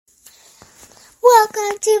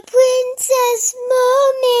Welcome to Princess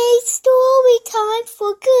Mermaid Story Time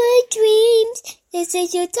for Good Dreams. This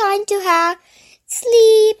is your time to have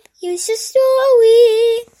sleep. Here's your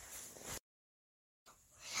story.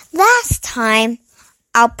 Last time,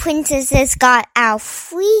 our princesses got out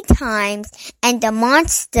 3 times and the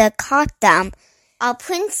monster caught them. Our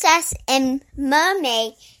princess and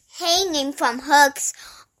mermaid hanging from hooks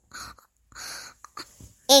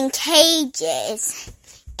in cages.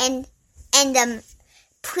 And the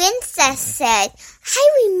princess said,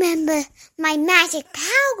 I remember my magic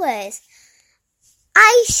powers.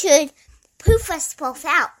 I should poof us both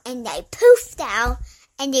out. And they poofed out,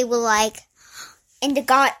 and they were like, and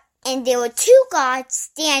there were 2 gods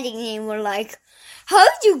standing and were like,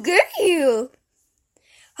 how'd you get here?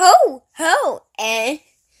 Ho, ho. And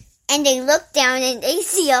they look down and they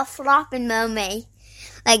see a flopping mermaid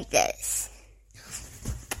like this.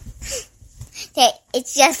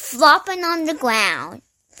 It's just flopping on the ground.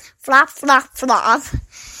 Flop, flop, flop.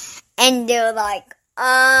 And they're like,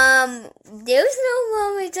 there's no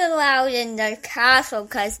mermaids allowed in the castle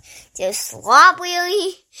because they're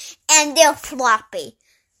slobbery and they're floppy.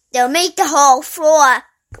 They'll make the whole floor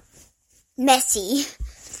messy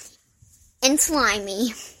and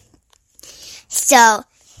slimy. So,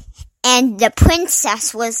 and the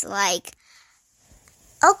princess was like,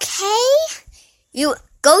 okay, you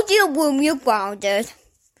go to your room, you're grounded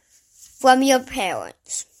from your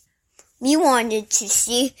parents. We wanted to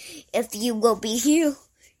see if you will be here.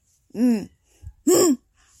 And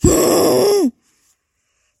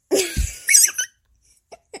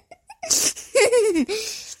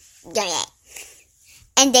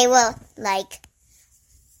they were like,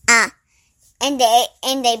 and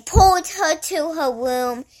they pulled her to her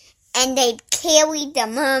room, and they carried the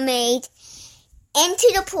mermaid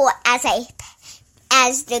into the pool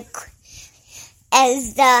as the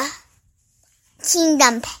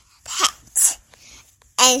kingdom pet.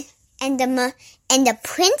 And the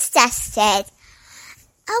princess said,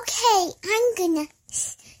 okay, I'm gonna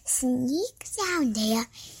sneak down there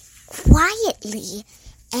quietly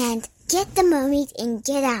and get the mermaid and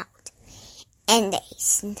get out. And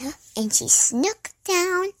she snuck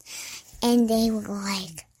down, and they were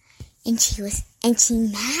like, and she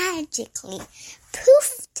magically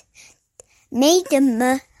poofed, made the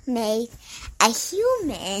mermaid a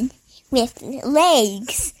human with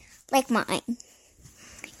legs like mine.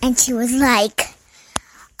 And she was like,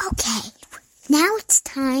 okay, now it's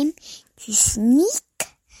time to sneak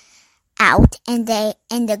out. And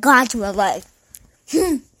the gods were like,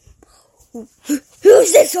 who's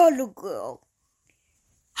this other girl?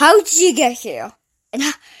 How did she get here?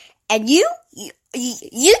 And you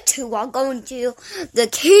two are going to the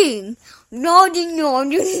king. Naughty,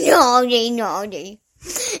 naughty, naughty, naughty.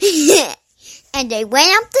 And they went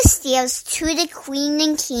up the stairs to the queen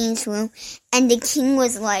and king's room, and the king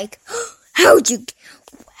was like,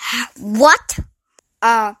 what?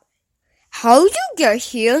 How'd you get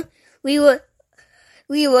here? You were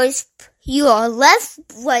left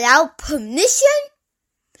without permission?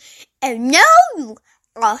 And now you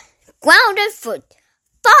are grounded for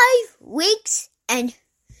 5 weeks, and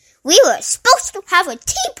we were supposed to have a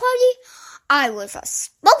tea party. I was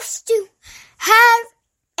supposed to have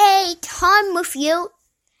a time with you,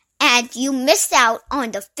 and you missed out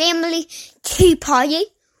on the family tea party.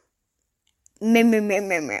 And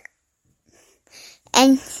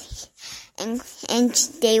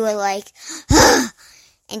they were like,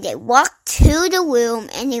 and they walked to the room,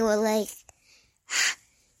 and they were like,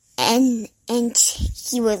 and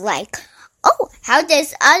he was like, oh, how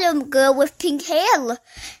does other girl with pink hair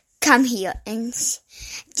come here? And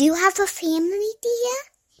do you have a family, dear?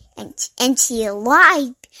 And she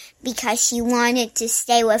lied because she wanted to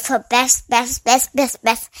stay with her best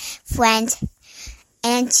friend.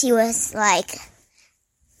 And she was like,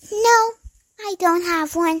 no, I don't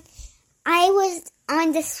have one. I was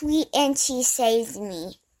on the suite and she saved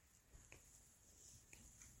me.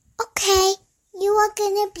 Okay, you are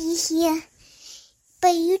gonna be here.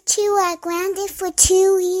 But you two are grounded for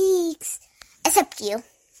 2 weeks. Except you.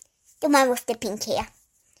 The one with the pink hair.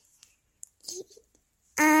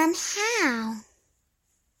 How?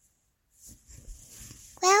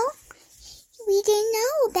 Well, we didn't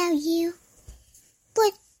know about you.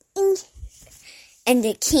 But, and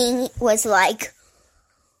the king was like,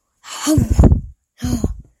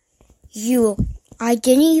 I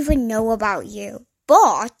didn't even know about you.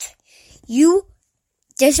 But, you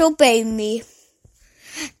disobeyed me.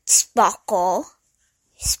 Sparkle,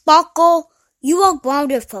 you are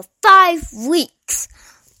grounded for 5 weeks.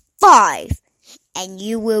 5. And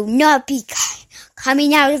you will not be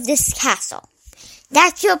coming out of this castle.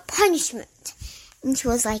 That's your punishment. And she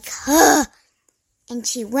was like, huh. And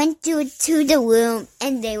she went to the room,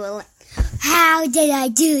 and they were like, how did I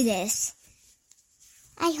do this?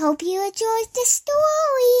 I hope you enjoyed the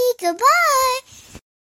story. Goodbye.